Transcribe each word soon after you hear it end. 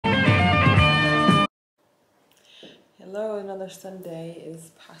Hello, another Sunday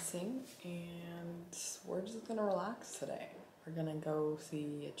is passing and we're just gonna relax today. We're gonna go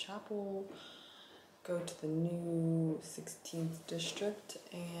see a chapel, go to the new 16th district,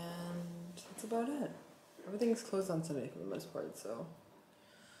 and that's about it. Everything's closed on Sunday for the most part, so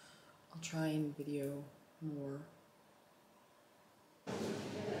I'll try and video more.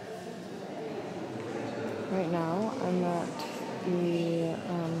 Right now I'm at the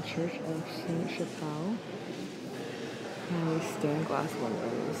Church of Saint Chapelle. And these stained glass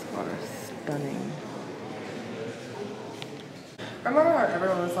windows are stunning. Remember how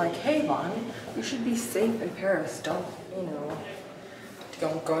everyone was like, hey Vaughn, you should be safe in Paris. Don't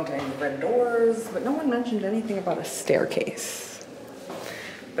go into any red doors. But no one mentioned anything about a staircase.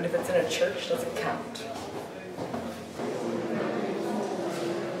 But if it's in a church, does it count?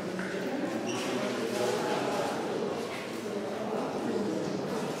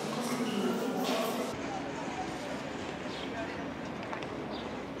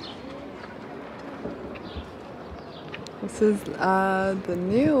 This is the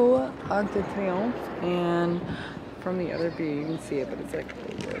new Arc de Triomphe, and from the other view you can see it, but it's like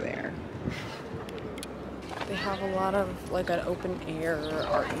over there. They have a lot of like an open air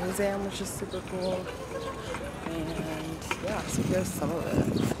art museum, which is super cool. And yeah, so here's some of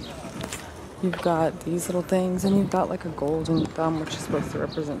it. You've got these little things, and you've got like a golden thumb, which is supposed to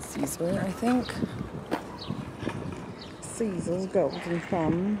represent Caesar, I think. Caesar's golden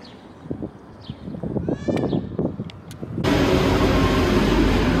thumb.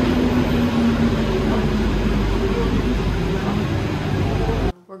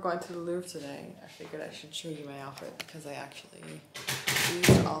 We're going to the Louvre today. I figured I should show you my outfit because I actually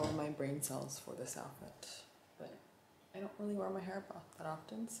used all of my brain cells for this outfit. But I don't really wear my hair that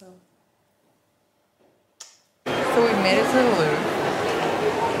often, so. So we made it to the Louvre.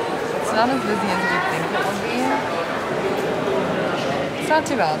 It's not as busy as we think it would be. It's not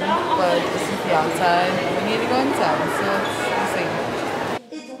too bad, but this is the outside. We need to go inside, so let's see.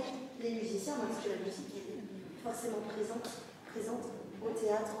 Et donc, les musiciens, parce que la musique est forcément présente au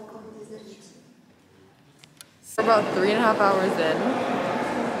théâtre encore au 19e siècle. We're about 3.5 hours in.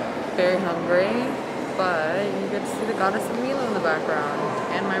 Very hungry, but you get to see the goddess of Milo in the background,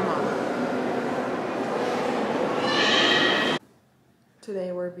 and my mom.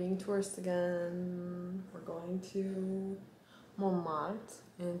 Today we're being tourists again. We're going to Montmartre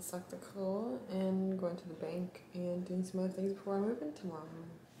and Sacré-Cœur and going to the bank and doing some other things before I move in tomorrow.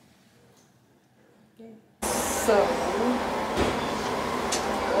 Yay. So,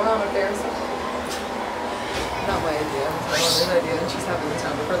 we're on a Ferris wheel. Not my idea, it's my mother's idea, and she's having the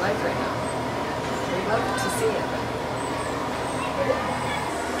time of her life right now. We'd love to see it.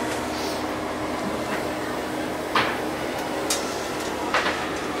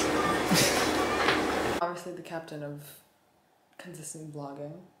 Obviously the captain of consistent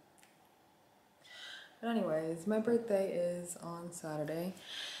vlogging. But anyways, my birthday is on Saturday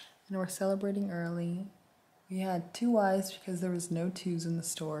and we're celebrating early. We had 2 Ys because there was no 2s in the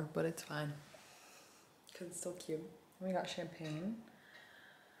store, but it's fine because it's still cute. And we got champagne.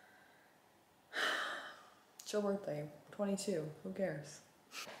 Chill birthday, 22, who cares?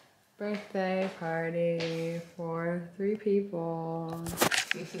 Birthday party for 3 people.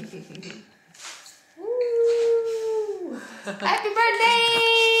 Happy birthday!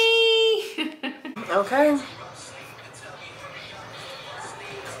 Okay.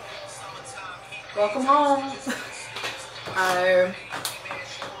 Welcome home. I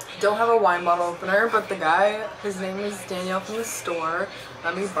don't have a wine bottle opener, but the guy, his name is Daniel from the store,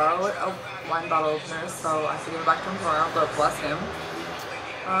 let me borrow a wine bottle opener, so I have to give it back to him tomorrow, but bless him.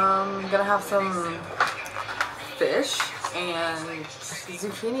 I'm gonna have some fish and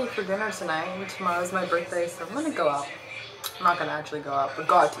zucchini for dinner tonight, and tomorrow's my birthday, so I'm gonna go out. I'm not gonna actually go out, but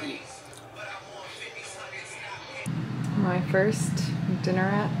go out to eat. My first dinner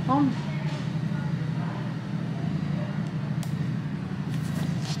at home.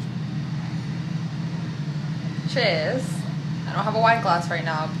 Cheers. I don't have a wine glass right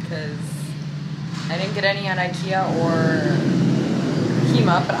now because I didn't get any at IKEA or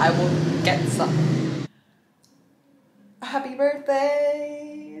Hema, but I will get some. Happy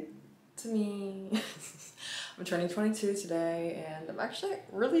birthday to me. I'm turning 22 today and I'm actually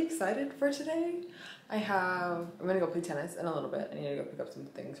really excited for today. I'm gonna go play tennis in a little bit. I need to go pick up some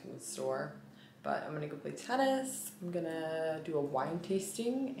things from the store. But I'm gonna go play tennis, I'm gonna do a wine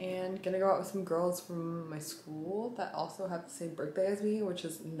tasting, and gonna go out with some girls from my school that also have the same birthday as me, which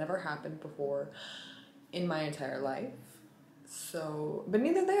has never happened before in my entire life. So, but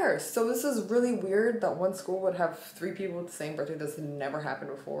neither there. So this is really weird that one school would have 3 people with the same birthday. That's never happened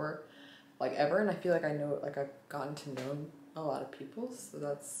before. like ever, and I feel like I've gotten to know a lot of people, so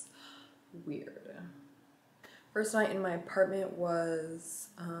that's weird. First night in my apartment was,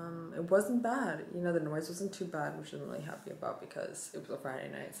 it wasn't bad. You know, the noise wasn't too bad, which I'm really happy about because it was a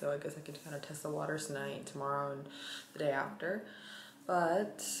Friday night, so I guess I could kind of test the waters tonight, tomorrow, and the day after.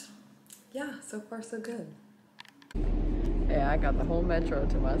 But yeah, so far so good. Yeah, I got the whole metro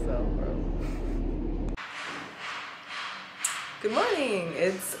to myself, bro. Good morning!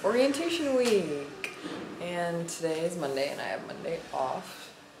 It's orientation week, and today is Monday, and I have Monday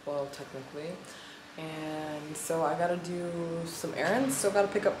off. Well, technically. And so I gotta do some errands, so I gotta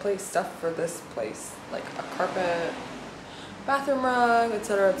pick up stuff for this place, like a carpet, bathroom rug,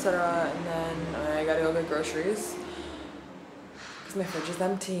 etc, etc, and then I gotta go get groceries because my fridge is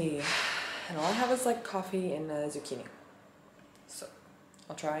empty and all I have is like coffee and zucchini. So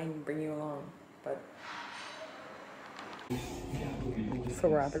I'll try and bring you along, but so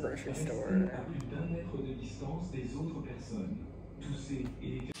we're at the grocery store.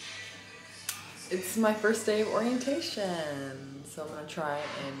 It's my first day of orientation, so I'm gonna try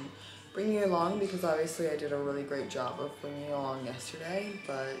and bring you along because obviously I did a really great job of bringing you along yesterday,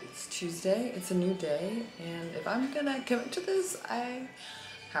 but it's Tuesday, it's a new day, and if I'm gonna commit to this, I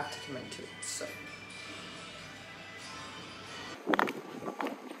have to commit to it, so.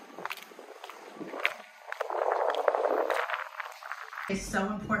 It's so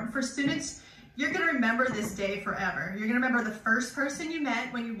important for students. You're going to remember this day forever. You're going to remember the first person you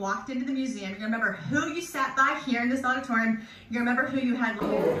met when you walked into the museum. You're going to remember who you sat by here in this auditorium. You're going to remember who you had.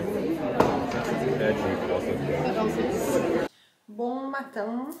 Bon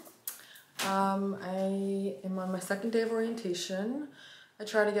matin. I am on my second day of orientation. I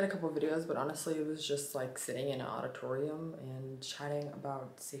tried to get a couple of videos, but honestly it was just like sitting in an auditorium and chatting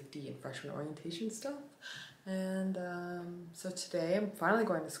about safety and freshman orientation stuff. And so today I'm finally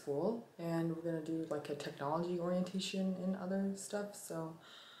going to school, and we're gonna do like a technology orientation and other stuff, so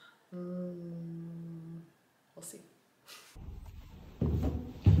we'll see.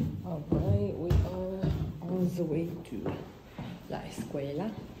 Alright, we are on the way to la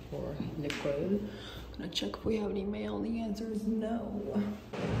escuela, or l'école. Gonna check if we have any mail. The answer is no.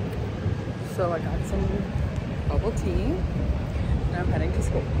 So I got some bubble tea, and I'm heading to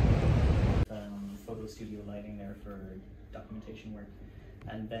school. Photo studio lighting there for documentation work,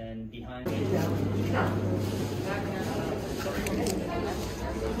 and then behind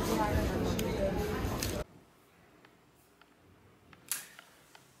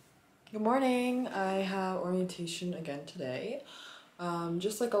Good morning. I have orientation again today.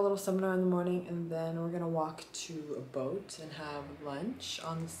 Just like a little seminar in the morning, and then we're gonna walk to a boat and have lunch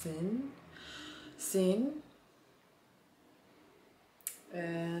on the Seine.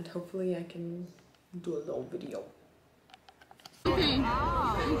 And hopefully I can do a little video.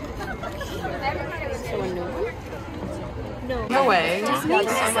 No way. To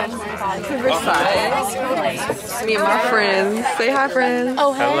Versailles. Me and my friends. Say hi, friends.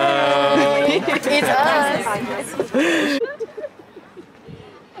 Oh, hey. Hello. It's us.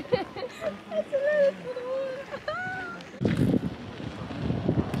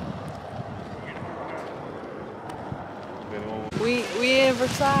 We in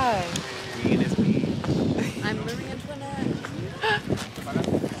Versailles. I'm Marie Antoinette.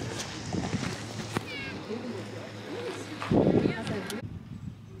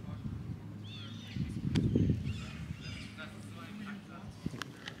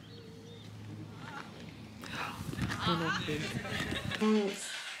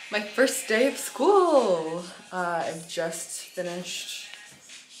 My first day of school. I've just finished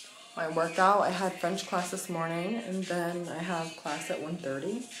my workout. I had French class this morning, and then I have class at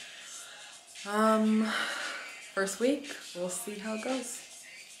 1:30. First week, we'll see how it goes.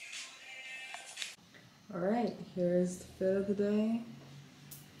 Alright, here's the fit of the day.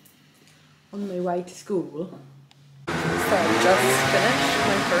 On my way to school. So I just finished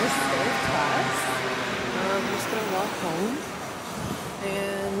my first day of class. I'm just gonna walk home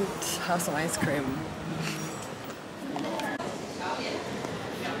and have some ice cream.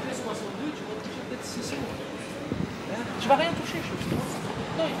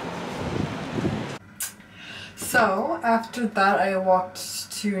 So after that I walked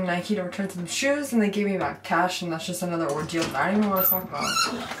to Nike to return some shoes, and they gave me back cash, and that's just another ordeal that I don't even want to talk about.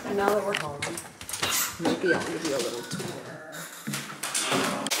 And now that we're home, maybe I'll give you a little tour.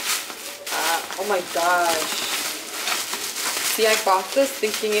 Oh my gosh. See, I bought this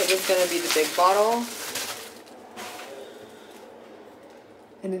thinking it was gonna be the big bottle,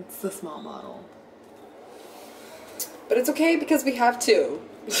 and it's the small bottle. But it's okay because we have two.